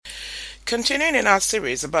Continuing in our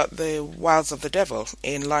series about the wiles of the devil,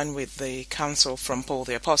 in line with the counsel from Paul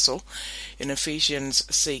the Apostle in Ephesians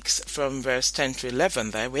 6 from verse 10 to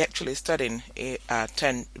 11 there, we're actually studying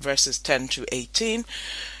verses 10 to 18,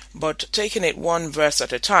 but taking it one verse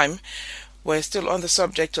at a time. We're still on the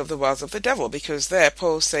subject of the wiles of the devil, because there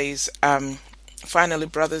Paul says, finally,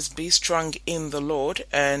 brothers, be strong in the Lord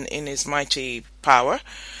and in his mighty power.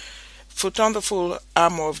 Put on the full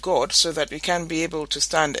armor of God, so that we can be able to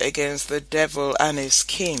stand against the devil and his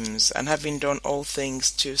schemes, and having done all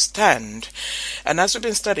things to stand. And as we've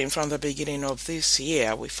been studying from the beginning of this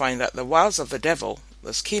year, we find that the wiles of the devil,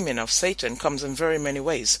 the scheming of Satan, comes in very many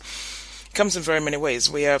ways.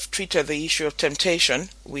 We have treated the issue of temptation,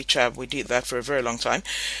 which we did that for a very long time,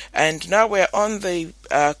 and now we're on the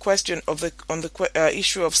question of the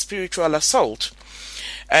issue of spiritual assault.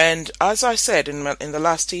 And as I said in the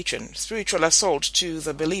last teaching, spiritual assault to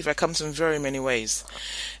the believer comes in very many ways.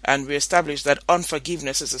 And we established that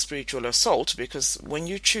unforgiveness is a spiritual assault, because when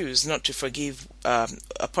you choose not to forgive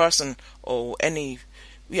a person or a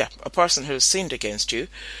person who has sinned against you,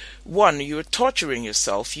 one, you're torturing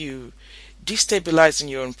yourself, you destabilizing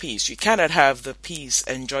your own peace. You cannot have the peace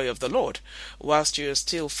and joy of the Lord whilst you're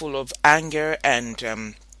still full of anger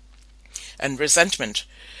and resentment.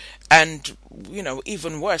 And,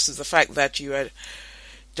 even worse is the fact that you are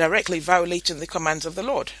directly violating the commands of the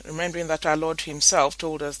Lord, remembering that our Lord himself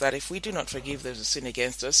told us that if we do not forgive those who sin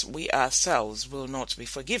against us, we ourselves will not be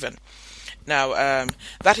forgiven. Now,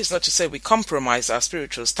 that is not to say we compromise our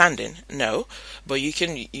spiritual standing, no, but you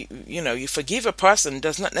forgive a person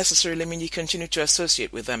does not necessarily mean you continue to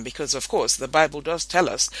associate with them, because, of course, the Bible does tell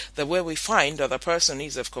us that where we find that the person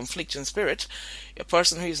is of conflicting spirit, a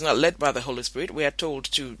person who is not led by the Holy Spirit, we are told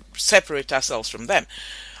to separate ourselves from them.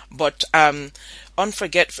 But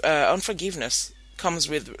unforgiveness comes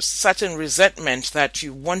with certain resentment, that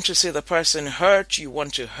you want to see the person hurt, you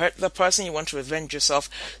want to hurt the person, you want to avenge yourself.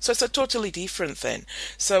 So it's a totally different thing.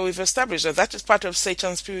 So we've established that is part of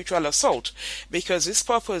Satan's spiritual assault, because his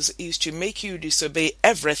purpose is to make you disobey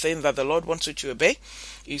everything that the Lord wants you to obey.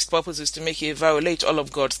 His purpose is to make you violate all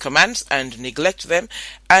of God's commands and neglect them,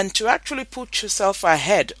 and to actually put yourself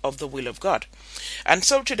ahead of the will of God. And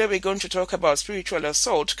so today we're going to talk about spiritual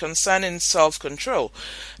assault concerning self-control,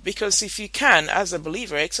 because if you can, as a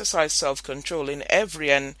believer, exercise self-control in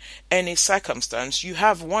every and any circumstance, you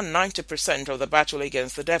have won 90% of the battle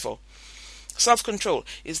against the devil. Self-control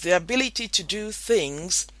is the ability to do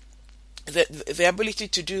things the ability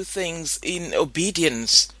to do things in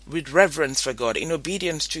obedience, with reverence for God, in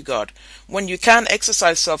obedience to God. When you can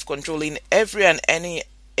exercise self-control in every and any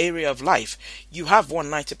area of life, you have won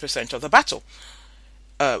 90% of the battle,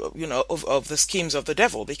 of the schemes of the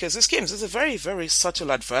devil, because the schemes is a very, very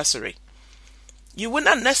subtle adversary. You would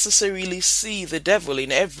not necessarily see the devil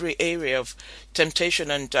in every area of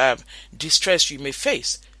temptation and distress you may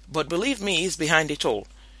face, but believe me, he's behind it all,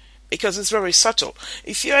 because it's very subtle.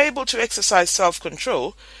 If you're able to exercise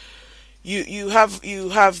self-control, you have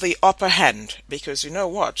the upper hand, because you know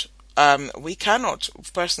what? We cannot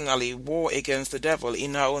personally war against the devil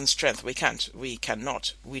in our own strength. We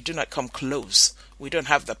cannot. We do not come close. We don't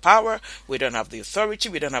have the power, we don't have the authority,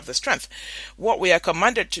 we don't have the strength. What we are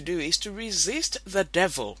commanded to do is to resist the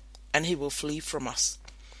devil, and he will flee from us.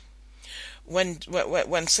 When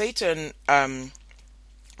Satan,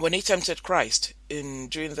 when he tempted Christ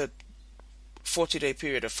during the 40-day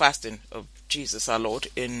period of fasting of Jesus our Lord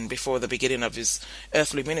before the beginning of his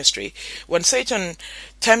earthly ministry, when Satan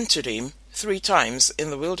tempted him 3 times in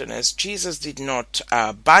the wilderness, Jesus did not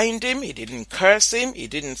bind him, he didn't curse him, he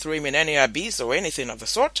didn't throw him in any abyss or anything of the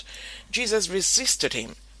sort. Jesus resisted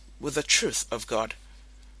him with the truth of God.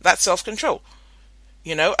 That's self-control.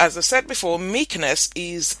 As I said before, meekness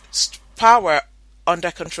is power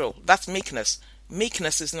under control. That's meekness.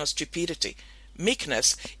 Meekness is not stupidity.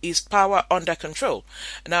 Meekness is power under control.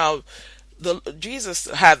 Now, Jesus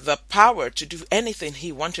had the power to do anything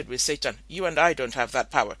he wanted with Satan. You and I don't have that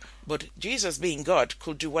power. But Jesus, being God,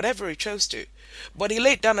 could do whatever he chose to. But he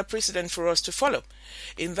laid down a precedent for us to follow,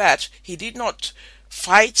 in that he did not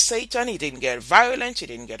fight Satan, he didn't get violent, he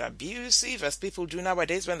didn't get abusive, as people do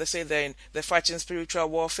nowadays when they say they're fighting spiritual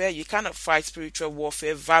warfare. You cannot fight spiritual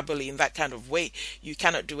warfare verbally in that kind of way. You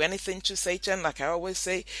cannot do anything to Satan. Like I always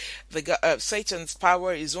say, Satan's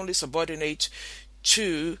power is only subordinate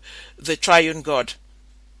to the triune God.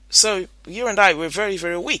 So you and I were very,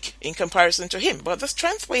 very weak in comparison to him. But the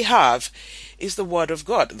strength we have is the word of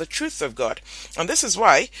God, the truth of God. And this is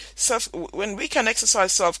why when we can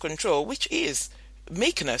exercise self-control, which is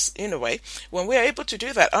meekness in a way, when we are able to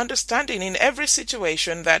do that, understanding in every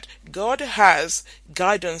situation that God has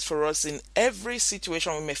guidance for us in every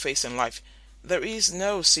situation we may face in life. There is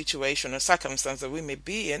no situation or circumstance that we may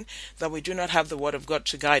be in that we do not have the Word of God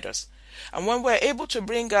to guide us. And when we're able to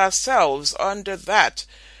bring ourselves under that,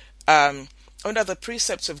 under the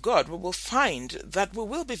precepts of God, we will find that we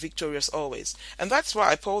will be victorious always. And that's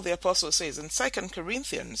why Paul the Apostle says in 2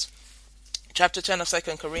 Corinthians, chapter 10 of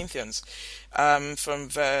 2 Corinthians, from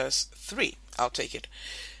verse 3, I'll take it.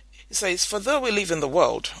 It says, "For though we live in the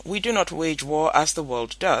world, we do not wage war as the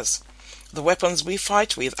world does. The weapons we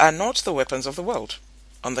fight with are not the weapons of the world.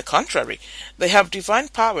 On the contrary, they have divine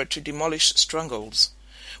power to demolish strongholds.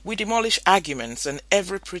 We demolish arguments and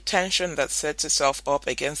every pretension that sets itself up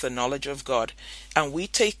against the knowledge of God, and we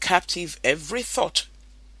take captive every thought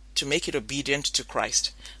to make it obedient to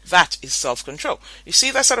Christ." That is self-control. You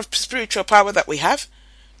see that sort of spiritual power that we have?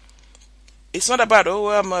 It's not about,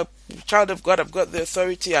 I'm a child of God, I've got the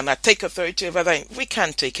authority and I take authority over that. We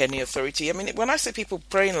can't take any authority. I mean, when I see people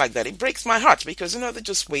praying like that, it breaks my heart because, they're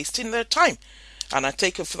just wasting their time. And I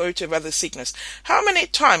take authority over the sickness. How many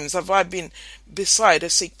times have I been beside a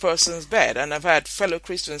sick person's bed and I've had fellow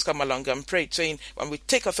Christians come along and pray, saying, when we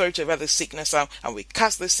take authority over the sickness and we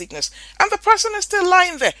cast the sickness, and the person is still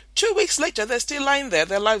lying there. 2 weeks later, they're still lying there,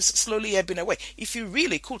 their lives slowly ebbing away. If you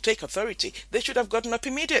really could take authority, they should have gotten up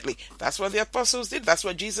immediately. That's what the apostles did. That's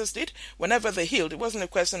what Jesus did. Whenever they healed, it wasn't a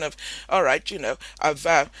question of, all right,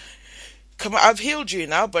 I've healed you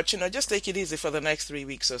now, but just take it easy for the next 3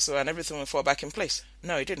 weeks or so and everything will fall back in place.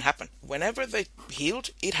 No, it didn't happen. Whenever they healed,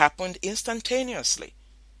 it happened instantaneously.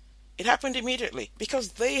 It happened immediately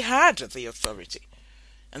because they had the authority.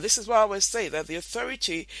 And this is why I always say that the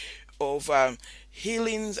authority of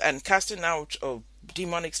healings and casting out of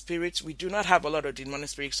demonic spirits, we do not have a lot of demonic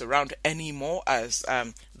spirits around anymore as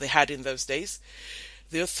they had in those days.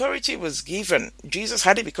 The authority was given. Jesus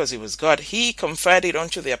had it because he was God. He conferred it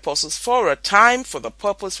unto the apostles for a time, for the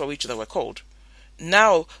purpose for which they were called.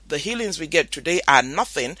 Now, the healings we get today are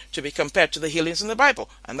nothing to be compared to the healings in the Bible.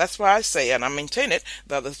 And that's why I say, and I maintain it,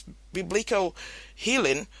 that the biblical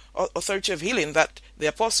healing, authority of healing that the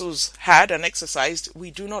apostles had and exercised,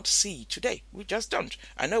 we do not see today. We just don't.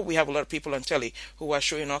 I know we have a lot of people on telly who are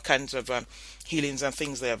showing all kinds of healings and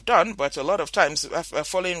things they have done, but a lot of times,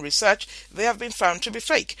 following research, they have been found to be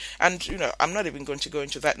fake. And, I'm not even going to go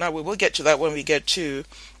into that now. We will get to that when we get to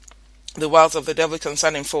the wiles of the devil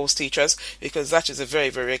concerning false teachers, because that is a very,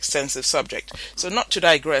 very extensive subject. So not to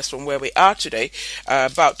digress from where we are today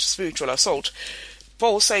about spiritual assault,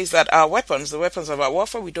 Paul says that our weapons, the weapons of our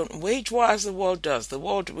warfare, we don't wage war as the world does. The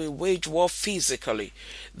world will wage war physically.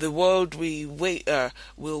 The world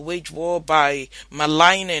will wage war by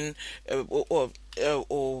maligning or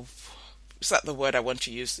is that the word I want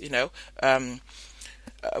to use?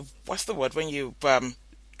 What's the word when you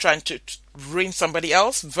trying to ruin somebody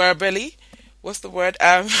else verbally? What's the word?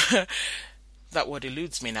 That word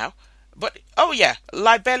eludes me now. But,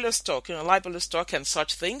 libelous talk, libelous talk and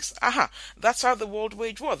such things. That's how the world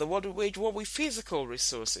wage war. The world will wage war with physical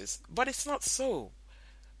resources. But it's not so.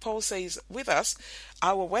 Paul says, with us,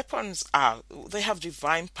 our weapons they have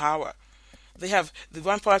divine power. They have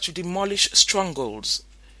divine power to demolish strongholds.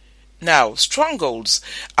 Now, strongholds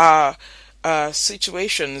are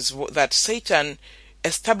situations that Satan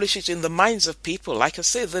establishes in the minds of people. Like I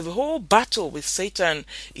say, the whole battle with Satan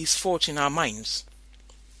is fought in our minds.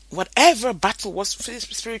 Whatever battle,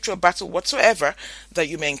 spiritual battle whatsoever that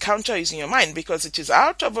you may encounter is in your mind, because it is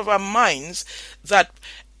out of our minds that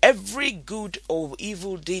every good or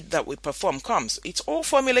evil deed that we perform comes. It's all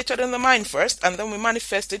formulated in the mind first, and then we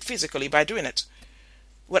manifest it physically by doing it.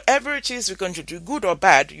 Whatever it is we're going to do, good or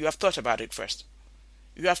bad, you have thought about it first.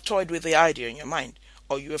 You have toyed with the idea in your mind,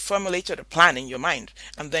 or you have formulated a plan in your mind,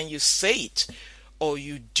 and then you say it, or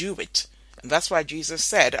you do it. And that's why Jesus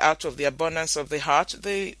said, out of the abundance of the heart,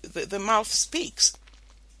 the mouth speaks.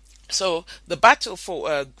 So the battle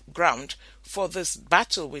for ground, for this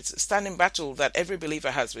standing battle that every believer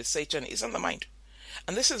has with Satan is on the mind.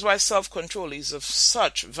 And this is why self-control is of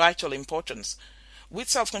such vital importance. With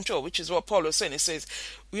self-control, which is what Paul was saying, he says,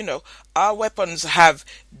 our weapons have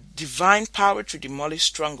divine power to demolish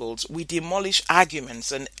strongholds. We demolish arguments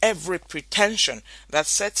and every pretension that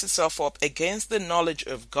sets itself up against the knowledge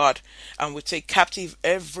of God, and we take captive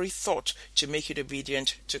every thought to make it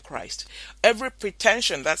obedient to Christ. Every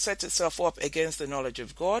pretension that sets itself up against the knowledge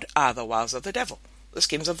of God are the wiles of the devil, the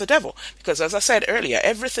schemes of the devil. Because as I said earlier,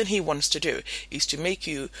 everything he wants to do is to make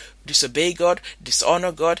you disobey God,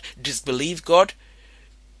 dishonor God, disbelieve God.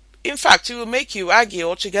 In fact, he will make you argue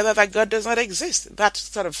altogether that God does not exist. That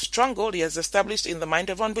sort of stronghold he has established in the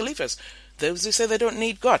mind of unbelievers. those who say they don't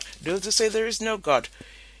need God, those who say there is no God,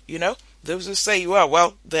 those who say,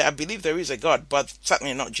 well, I believe there is a God, but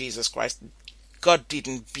certainly not Jesus Christ. God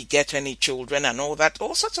didn't beget any children and all that,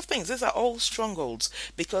 all sorts of things. These are all strongholds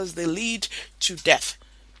because they lead to death.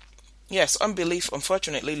 Yes, unbelief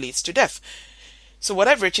unfortunately leads to death. So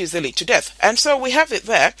whatever it is, they lead to death. And so we have it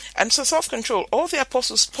there. And so self-control, all the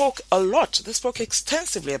apostles spoke a lot. They spoke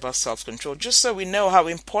extensively about self-control, just so we know how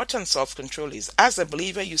important self-control is. As a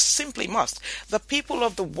believer, you simply must. The people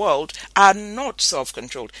of the world are not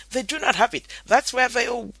self-controlled. They do not have it. That's where they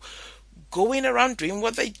all going around doing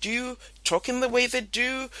what they do, talking the way they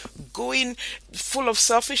do, going full of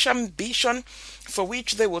selfish ambition, for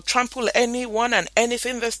which they will trample anyone and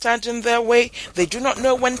anything that stands in their way. They do not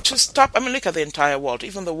know when to stop. I mean, look at the entire world.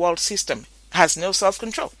 Even the world system has no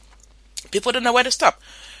self-control. People don't know where to stop.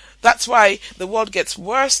 That's why the world gets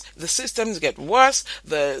worse, the systems get worse,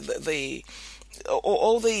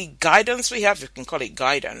 all the guidance we have, you can call it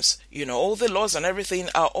guidance, all the laws and everything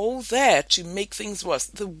are all there to make things worse.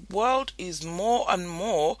 The world is more and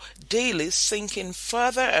more daily sinking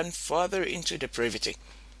further and further into depravity.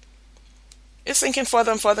 It's sinking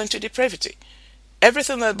further and further into depravity.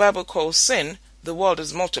 Everything that the Bible calls sin, the world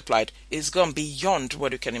is multiplied. It's gone beyond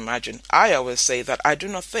what you can imagine. I always say that I do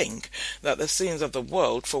not think that the sins of the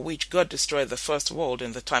world for which God destroyed the first world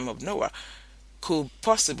in the time of Noah could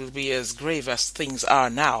possibly be as grave as things are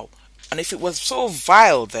now. And if it was so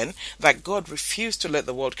vile then that God refused to let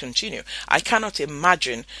the world continue, I cannot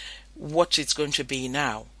imagine what it's going to be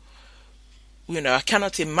now. I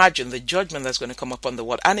cannot imagine the judgment that's going to come upon the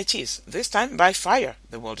world. And it is. This time, by fire,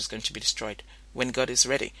 the world is going to be destroyed when God is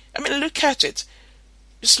ready. I mean, look at it.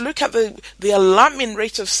 Just look at the alarming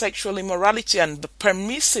rate of sexual immorality and the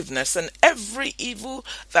permissiveness and every evil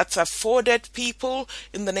that's afforded people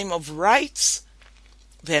in the name of rights.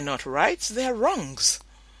 They're not rights, they're wrongs.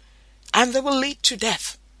 And they will lead to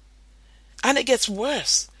death. And it gets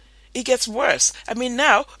worse. It gets worse. I mean,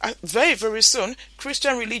 now, very, very soon,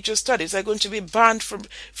 Christian religious studies are going to be banned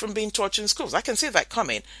from being taught in schools. I can see that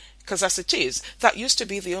coming. Because as it is, that used to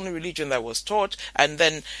be the only religion that was taught. And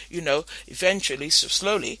then, eventually,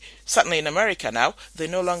 slowly, certainly in America now, they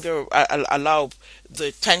no longer allow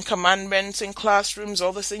the 10 Commandments in classrooms,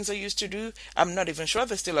 all the things they used to do. I'm not even sure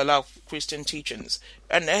they still allow Christian teachings.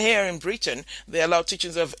 And here in Britain, they allow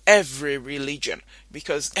teachings of every religion,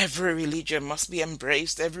 because every religion must be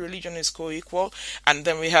embraced. Every religion is co-equal. And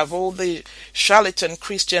then we have all the charlatan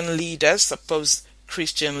Christian leaders, supposed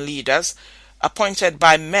Christian leaders, appointed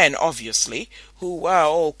by men, obviously, who are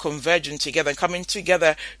all converging together, coming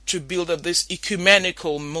together to build up this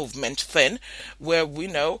ecumenical movement thing, where we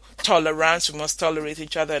know tolerance, we must tolerate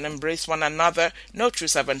each other and embrace one another. No true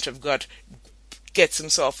servant of God gets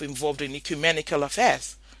himself involved in ecumenical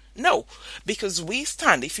affairs. No, because we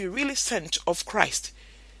stand, if you're really sent of Christ,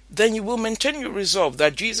 then you will maintain your resolve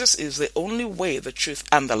that Jesus is the only way, the truth,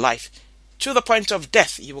 and the life. To the point of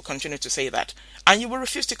death, you will continue to say that. And you will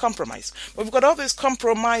refuse to compromise. But we've got all these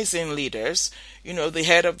compromising leaders, the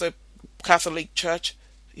head of the Catholic Church,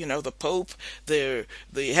 the Pope, the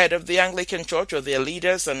head of the Anglican Church, or their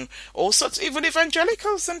leaders, and all sorts, even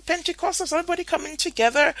evangelicals and Pentecostals, everybody coming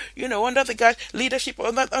together, under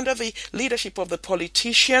the leadership of the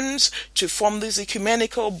politicians to form these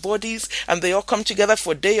ecumenical bodies, and they all come together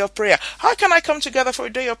for a day of prayer. How can I come together for a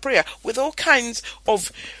day of prayer with all kinds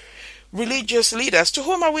of religious leaders? To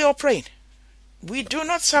whom are we all praying? We do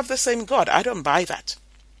not serve the same God. I don't buy that.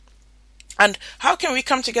 And how can we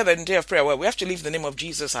come together in a day of prayer? Well, we have to leave the name of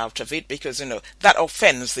Jesus out of it because, that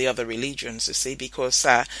offends the other religions, you see, because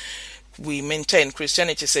we maintain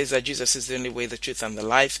Christianity says that Jesus is the only way, the truth, and the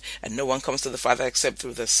life, and no one comes to the Father except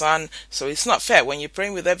through the Son. So it's not fair when you're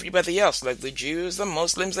praying with everybody else, like the Jews, the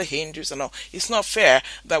Muslims, the Hindus, and all. It's not fair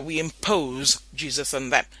that we impose Jesus on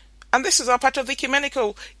them. And this is all part of the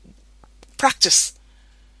ecumenical practice.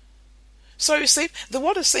 So you see, the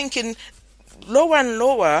world is sinking lower and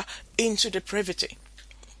lower into depravity.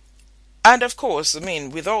 And of course,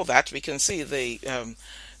 with all that, we can see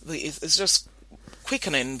it's just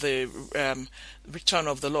quickening the return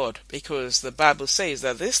of the Lord, because the Bible says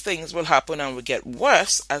that these things will happen and will get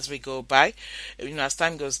worse as we go by. As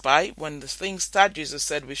time goes by, when the things start, Jesus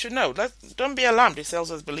said we should know. Don't be alarmed, he tells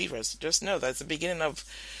us believers. Just know that's the beginning of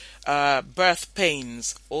birth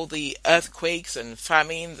pains, all the earthquakes and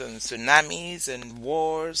famines and tsunamis and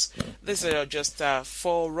wars. These are just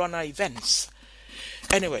forerunner events.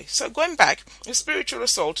 Anyway, so going back, the spiritual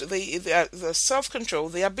assault, the self-control,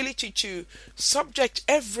 the ability to subject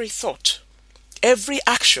every thought, every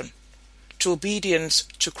action to obedience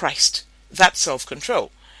to Christ. That's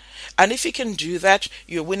self-control. And if he can do that,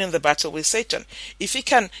 you're winning the battle with Satan. If he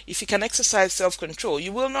can exercise self-control,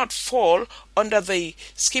 you will not fall under the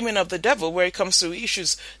scheming of the devil where it comes to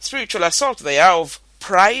issues, spiritual assault. They are of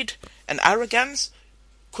pride and arrogance.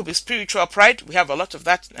 Could be spiritual pride. We have a lot of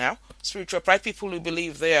that now. Spiritual pride, people who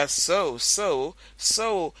believe they are so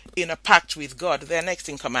in a pact with God, they're next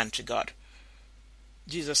in command to God.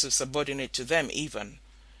 Jesus is subordinate to them even.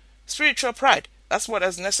 Spiritual pride, that's what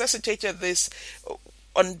has necessitated this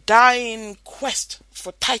undying quest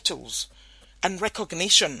for titles and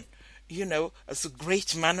recognition, as a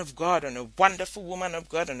great man of God and a wonderful woman of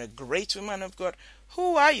God and a great woman of God.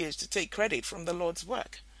 Who are you to take credit from the Lord's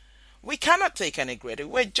work? We cannot take any credit.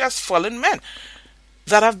 We're just fallen men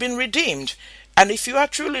that have been redeemed. And if you are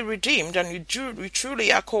truly redeemed and you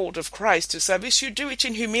truly are called of Christ to service, you do it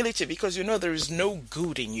in humility, because you know there is no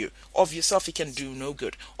good in you. Of yourself you can do no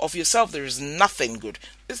good. Of yourself there is nothing good.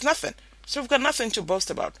 There's nothing. So we've got nothing to boast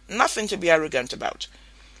about, nothing to be arrogant about.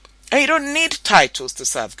 And you don't need titles to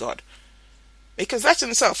serve God, because that in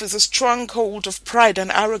itself is a stronghold of pride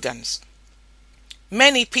and arrogance.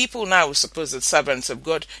 Many people now, supposed servants of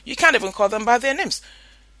God, you can't even call them by their names.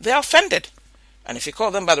 They're offended. And if you call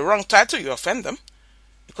them by the wrong title, you offend them.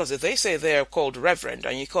 Because if they say they're called reverend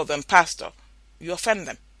and you call them pastor, you offend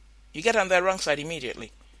them. You get on their wrong side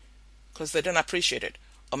immediately, because they don't appreciate it.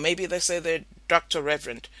 Or maybe they say they're Dr.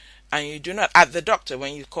 Reverend, and you do not add the doctor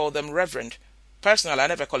when you call them reverend. Personally, I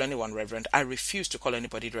never call anyone reverend. I refuse to call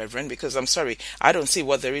anybody reverend, because I'm sorry, I don't see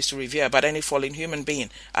what there is to revere about any fallen human being.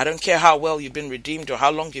 I don't care how well you've been redeemed or how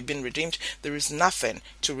long you've been redeemed. There is nothing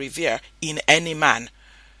to revere in any man.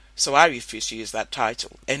 So I refuse to use that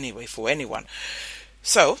title anyway for anyone.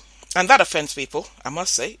 So, and that offends people, I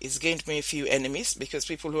must say. It's gained me a few enemies, because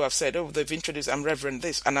people who have said, they've introduced, I'm Reverend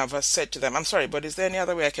this, and I've said to them, I'm sorry, but is there any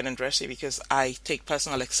other way I can address you? Because I take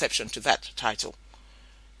personal exception to that title.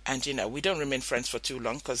 And, we don't remain friends for too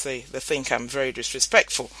long, because they think I'm very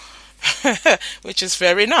disrespectful. Which is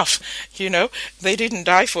fair enough. They didn't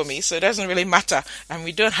die for me, so it doesn't really matter. And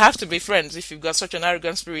we don't have to be friends if you've got such an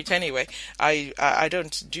arrogant spirit anyway. I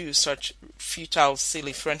don't do such futile,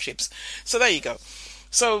 silly friendships. So there you go.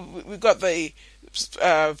 So we've got the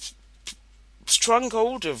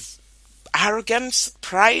stronghold of arrogance,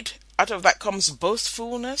 pride. Out of that comes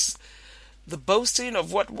boastfulness, the boasting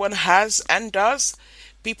of what one has and does.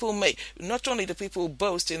 Not only do people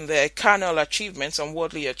boast in their carnal achievements and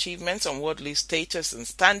worldly status and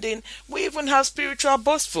standing, we even have spiritual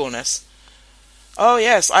boastfulness. Oh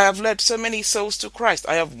yes, I have led so many souls to Christ.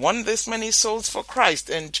 I have won this many souls for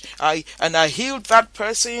Christ, and I healed that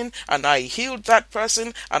person, and I healed that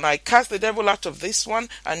person, and I cast the devil out of this one,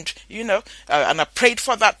 and and I prayed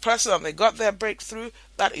for that person, and they got their breakthrough.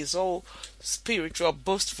 That is all spiritual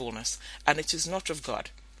boastfulness, and it is not of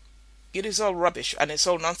God. It is all rubbish, and it's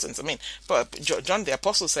all nonsense. But John the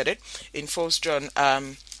Apostle said it in 1 John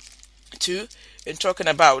 2, in talking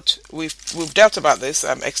about, we've dealt about this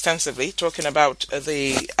extensively, talking about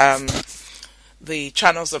the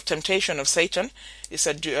channels of temptation of Satan. He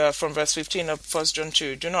said from verse 15 of 1 John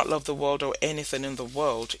 2, do not love the world or anything in the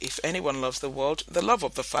world. If anyone loves the world, the love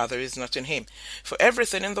of the Father is not in him. For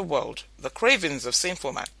everything in the world, the cravings of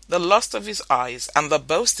sinful man, the lust of his eyes, and the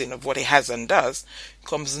boasting of what he has and does,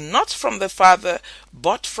 comes not from the Father,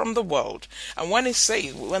 but from the world. And when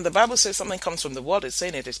the Bible says something comes from the world, it's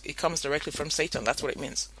saying it comes directly from Satan. That's what it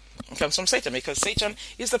means. It comes from Satan, because Satan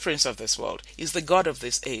is the prince of this world, is the god of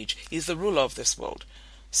this age, is the ruler of this world.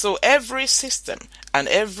 So every system and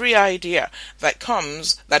every idea that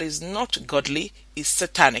comes that is not godly is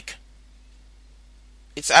satanic.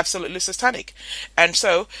 It's absolutely satanic. And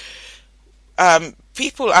so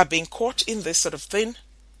people are being caught in this sort of thing,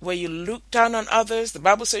 where you look down on others. The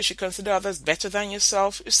Bible says you consider others better than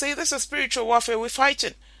yourself. You see, this is spiritual warfare we're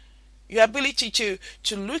fighting. Your ability to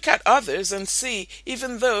look at others and see,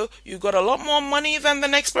 even though you've got a lot more money than the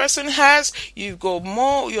next person has, you're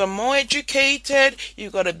more educated,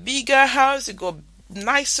 you've got a bigger house, you've got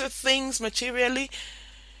nicer things materially,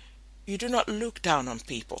 you do not look down on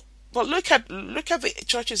people. But look at the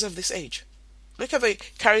churches of this age. Look at the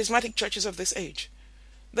charismatic churches of this age.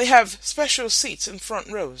 They have special seats in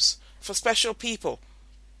front rows for special people,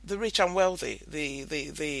 the rich and wealthy,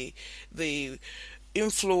 the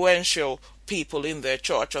influential people in their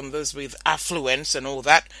church, and those with affluence and all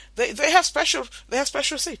that. They have special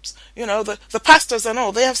seats. The pastors and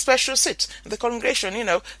all, they have special seats. The congregation,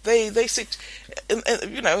 they sit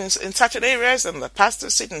in certain areas, and the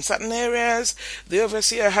pastors sit in certain areas. The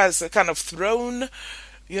overseer has a kind of throne,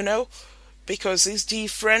 because he's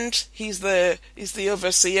different. He's the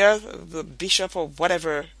overseer, the bishop, or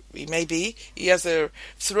whatever He has a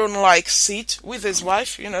throne-like seat with his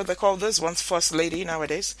wife. They call this one's first lady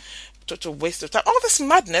nowadays. Total waste of time. All this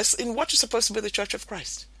madness in what is supposed to be the Church of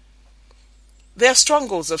Christ. They are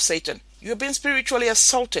strongholds of Satan. You're being spiritually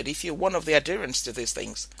assaulted if you're one of the adherents to these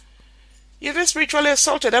things. You've been spiritually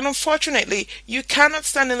assaulted, and unfortunately, you cannot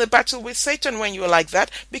stand in the battle with Satan when you're like that,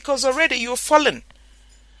 because already you're fallen.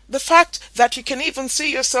 The fact that you can even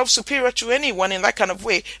see yourself superior to anyone in that kind of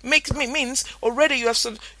way means already you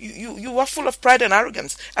are full of pride and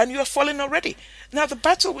arrogance, and you are fallen already. Now the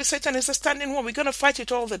battle with Satan is a standing war. We're going to fight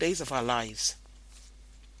it all the days of our lives.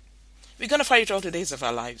 We're going to fight it all the days of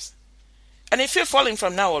our lives. And if you're falling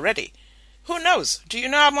from now already, who knows? Do you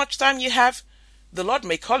know how much time you have? The Lord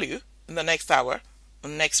may call you in the next hour, or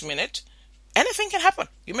next minute. Anything can happen.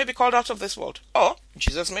 You may be called out of this world, or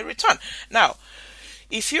Jesus may return. Now,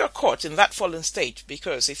 if you're caught in that fallen state,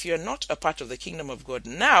 because if you're not a part of the kingdom of God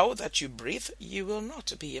now that you breathe, you will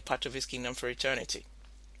not be a part of his kingdom for eternity.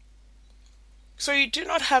 So you do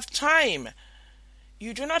not have time.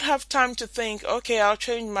 You do not have time to think, okay, I'll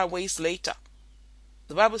change my ways later.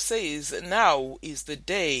 The Bible says now is the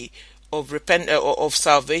day of of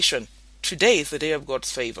salvation. Today is the day of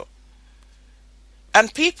God's favor.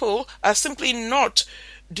 And people are simply not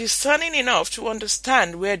discerning enough to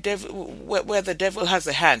understand where the devil has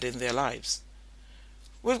a hand in their lives.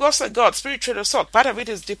 We've got spiritual assault. Part of it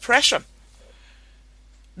is depression.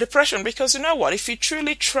 Depression, because you know what? If you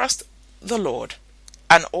truly trust the Lord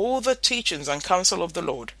and all the teachings and counsel of the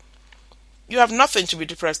Lord, you have nothing to be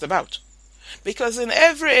depressed about. Because in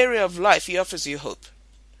every area of life, he offers you hope.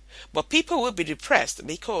 But people will be depressed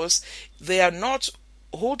because they are not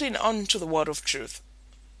holding on to the word of truth.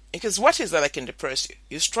 Because what is that can depress you?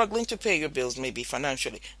 You're struggling to pay your bills, maybe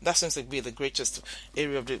financially. That seems to be the greatest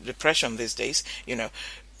area of depression these days.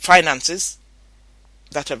 Finances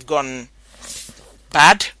that have gone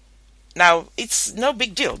bad. Now, it's no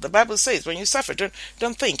big deal. The Bible says when you suffer,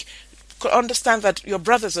 don't think. Understand that your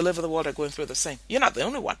brothers all over the world are going through the same. You're not the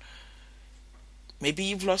only one. Maybe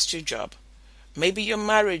you've lost your job. Maybe your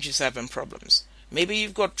marriage is having problems. Maybe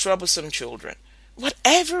you've got troublesome children.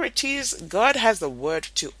 Whatever it is, God has the word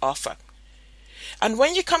to offer. And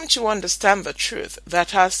when you come to understand the truth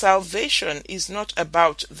that our salvation is not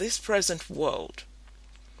about this present world,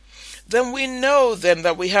 then we know then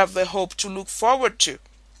that we have the hope to look forward to.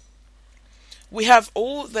 We have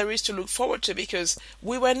all there is to look forward to, because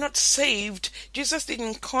we were not saved. Jesus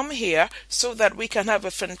didn't come here so that we can have a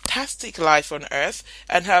fantastic life on earth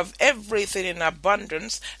and have everything in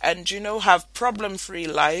abundance and, have problem-free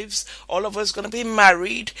lives. All of us going to be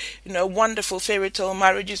married, wonderful fairy tale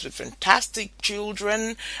marriages with fantastic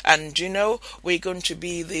children, and, we're going to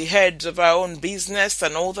be the heads of our own business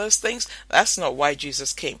and all those things. That's not why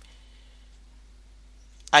Jesus came.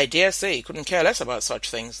 I dare say he couldn't care less about such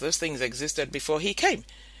things. Those things existed before he came.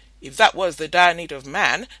 If that was the dire need of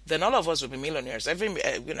man, then all of us would be millionaires.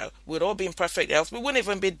 We'd all be in perfect health. We wouldn't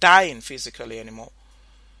even be dying physically anymore.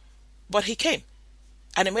 But he came,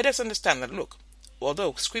 and he made us understand that, look,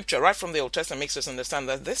 although Scripture right from the Old Testament makes us understand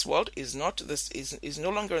that this world is no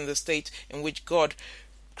longer in the state in which God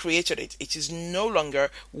created it. It is no longer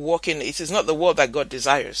walking. It is not the world that God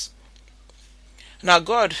desires. Now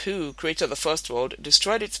God, who created the first world,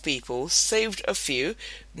 destroyed its people, saved a few,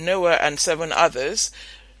 Noah and 7 others,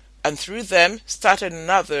 and through them started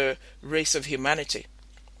another race of humanity.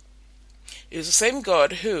 It was the same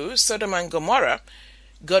God who, Sodom and Gomorrah,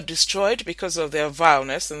 God destroyed because of their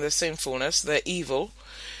vileness and their sinfulness, their evil,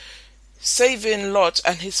 saving Lot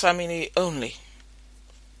and his family only.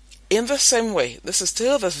 In the same way, this is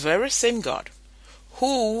still the very same God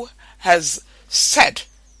who has said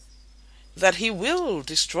that he will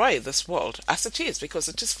destroy this world as it is, because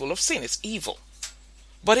it is full of sin, it's evil.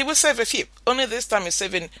 But he will save a few. Only this time he's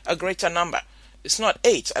saving a greater number. It's not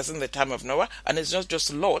 8 as in the time of Noah, and it's not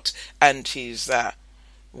just Lot and his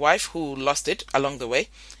wife who lost it along the way,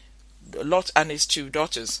 Lot and his 2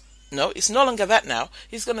 daughters. No, it's no longer that now.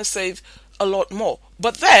 He's going to save a lot more.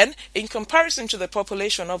 But then, in comparison to the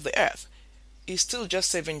population of the earth, he's still just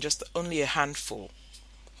saving just only a handful.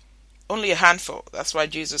 Only a handful. That's why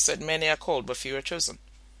Jesus said, many are called, but few are chosen.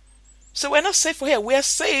 So we're not saved for here. We are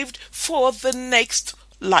saved for the next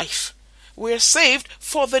life. We are saved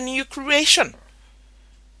for the new creation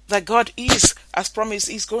that God is, as promised,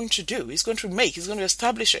 He's going to do. He's going to make. He's going to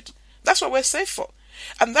establish it. That's what we're saved for.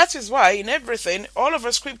 And that is why in everything, all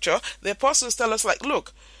over Scripture, the apostles tell us,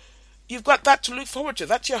 look, You've got that to look forward to.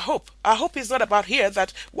 That's your hope. Our hope is not about here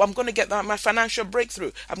that I'm going to get my financial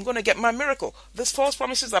breakthrough. I'm going to get my miracle. These false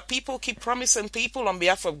promises that people keep promising people on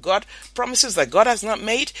behalf of God, promises that God has not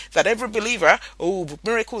made, that every believer,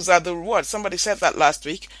 miracles are the reward. Somebody said that last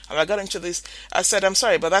week, and I got into this. I said, I'm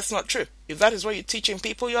sorry, but that's not true. If that is what you're teaching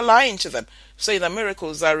people, you're lying to them. Say that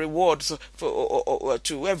miracles are rewards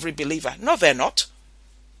to every believer. No, they're not.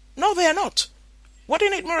 No, they are not. What do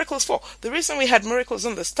you need miracles for? The reason we had miracles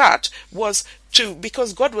in the start was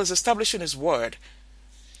because God was establishing his word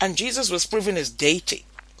and Jesus was proving his deity.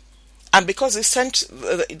 And because he sent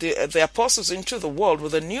the apostles into the world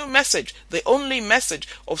with a new message, the only message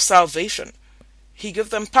of salvation, he gave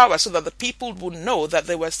them power so that the people would know that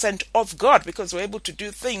they were sent of God, because they were able to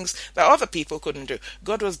do things that other people couldn't do.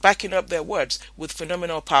 God was backing up their words with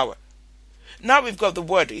phenomenal power. Now we've got the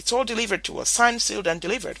word. It's all delivered to us, signed, sealed, and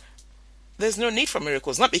delivered. There's no need for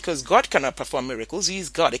miracles, not because God cannot perform miracles. He's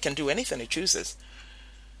God. He can do anything he chooses.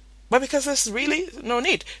 But because there's really no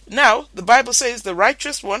need. Now, the Bible says my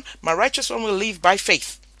righteous one will live by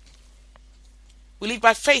faith. We live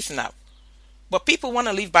by faith now. But people want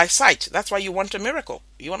to live by sight. That's why you want a miracle.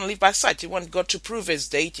 You want to live by sight. You want God to prove his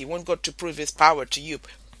deity. You want God to prove his power to you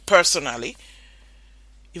personally.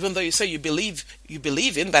 Even though you say you believe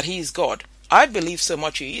in that he is God. I believe so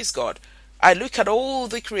much he is God. I look at all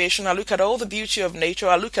the creation, I look at all the beauty of nature,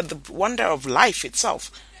 I look at the wonder of life itself.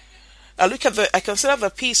 I consider the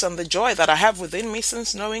peace and the joy that I have within me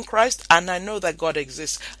since knowing Christ, and I know that God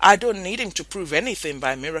exists. I don't need him to prove anything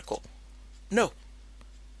by miracle. No.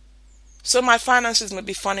 So my finances may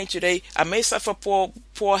be funny today, I may suffer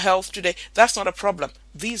poor health today. That's not a problem.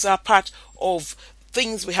 These are part of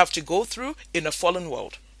things we have to go through in a fallen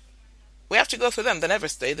world. We have to go through them, they never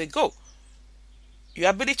stay, they go.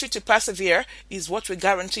 Your ability to persevere is what will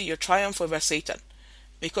guarantee your triumph over Satan.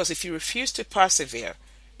 Because if you refuse to persevere,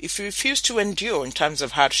 if you refuse to endure in times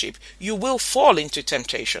of hardship, you will fall into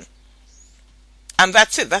temptation. And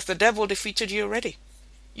that's it. That's the devil defeated you already.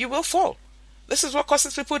 You will fall. This is what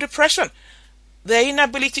causes people depression. Their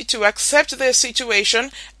inability to accept their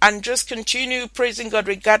situation and just continue praising God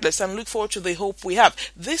regardless and look forward to the hope we have.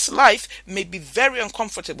 This life may be very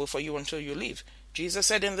uncomfortable for you until you leave. Jesus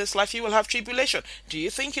said in this life you will have tribulation. Do you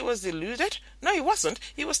think he was deluded? No, he wasn't.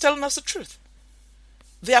 He was telling us the truth.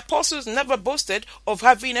 The apostles never boasted of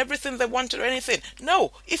having everything they wanted or anything.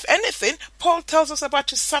 No, if anything, Paul tells us about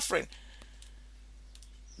his suffering.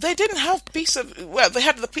 They didn't have they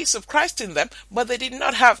had the peace of Christ in them, but they did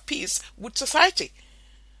not have peace with society.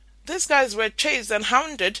 These guys were chased and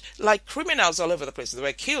hounded like criminals all over the place. They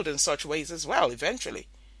were killed in such ways as well, eventually.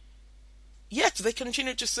 Yet they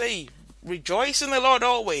continued to say, rejoice in the Lord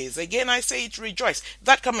always. Again, I say it, rejoice.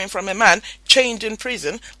 That coming from a man chained in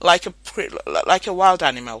prison like a wild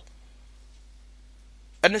animal.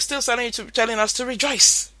 And it's still telling us to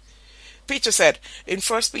rejoice. Peter said in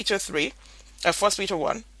 1 Peter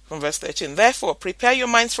 1 from verse 13, therefore, prepare your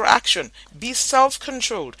minds for action. Be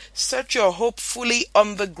self-controlled. Set your hope fully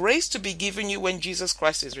on the grace to be given you when Jesus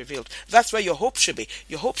Christ is revealed. That's where your hope should be.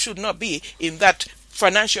 Your hope should not be in that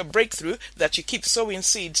financial breakthrough that you keep sowing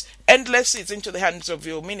seeds, endless seeds into the hands of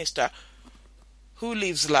your minister who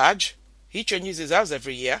lives large. He changes his house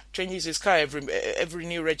every year, changes his car every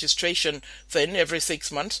new registration thing every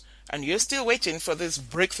 6 months, and you're still waiting for this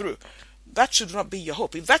breakthrough. That should not be your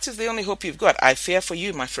hope. If that is the only hope you've got, I fear for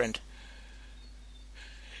you, my friend.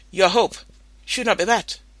 Your hope should not be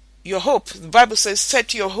that. Your hope, the Bible says,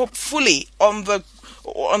 set your hope fully on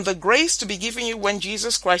the grace to be given you when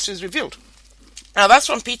Jesus Christ is revealed. Now that's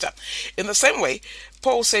from Peter. In the same way,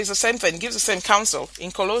 Paul says the same thing, gives the same counsel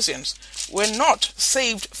in Colossians. We're not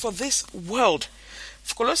saved for this world.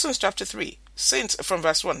 Colossians chapter 3, from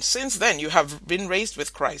verse 1, since then you have been raised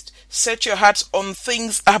with Christ. Set your hearts on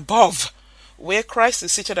things above, where Christ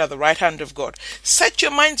is seated at the right hand of God. Set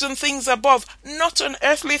your minds on things above, not on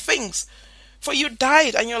earthly things. For you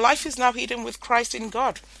died, and your life is now hidden with Christ in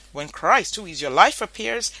God. When Christ, who is your life,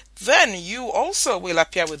 appears, then you also will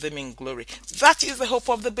appear with him in glory. That is the hope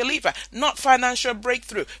of the believer, not financial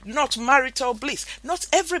breakthrough, not marital bliss. Not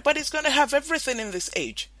everybody's going to have everything in this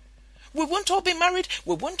age. We won't all be married,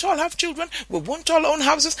 we won't all have children, we won't all own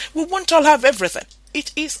houses, we won't all have everything.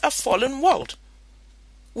 It is a fallen world.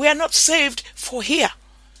 We are not saved for here.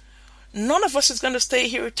 None of us is going to stay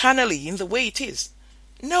here eternally in the way it is.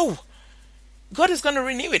 No. God is going to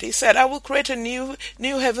renew it. He said, I will create a new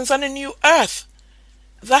heavens and a new earth.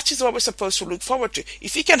 That is what we're supposed to look forward to.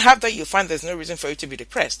 If you can have that, you'll find there's no reason for you to be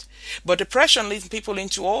depressed. But depression leads people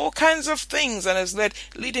into all kinds of things and has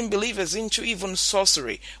leading believers into even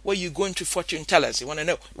sorcery, where you go into fortune tellers. You want to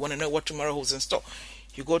know what tomorrow holds in store.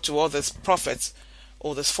 You go to all these prophets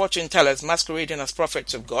or there's fortune tellers masquerading as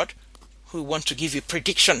prophets of God who want to give you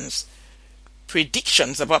predictions.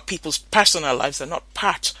 Predictions about people's personal lives are not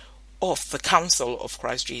part of the counsel of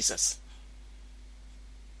Christ Jesus.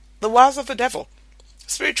 The wiles of the devil.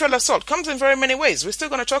 Spiritual assault comes in very many ways. We're still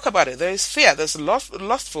going to talk about it. There is fear, there's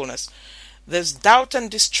lustfulness, there's doubt and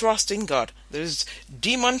distrust in God, there's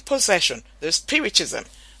demon possession, there's spiritism,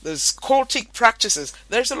 there's cultic practices.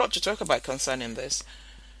 There's a lot to talk about concerning this.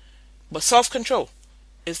 But self-control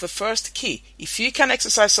is the first key. If you can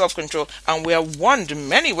exercise self-control, and we are warned in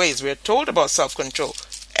many ways, we are told about self-control.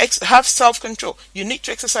 Have self-control. You need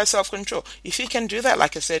to exercise self-control. If you can do that,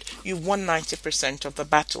 like I said, you've won 90% of the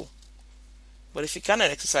battle. But if you cannot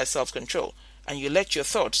exercise self-control, and you let your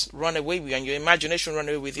thoughts run away with you, and your imagination run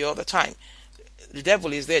away with you all the time, the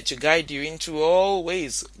devil is there to guide you into all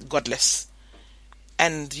ways godless.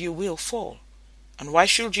 And you will fall. And why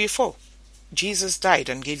should you fall? Jesus died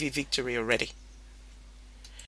and gave you victory already.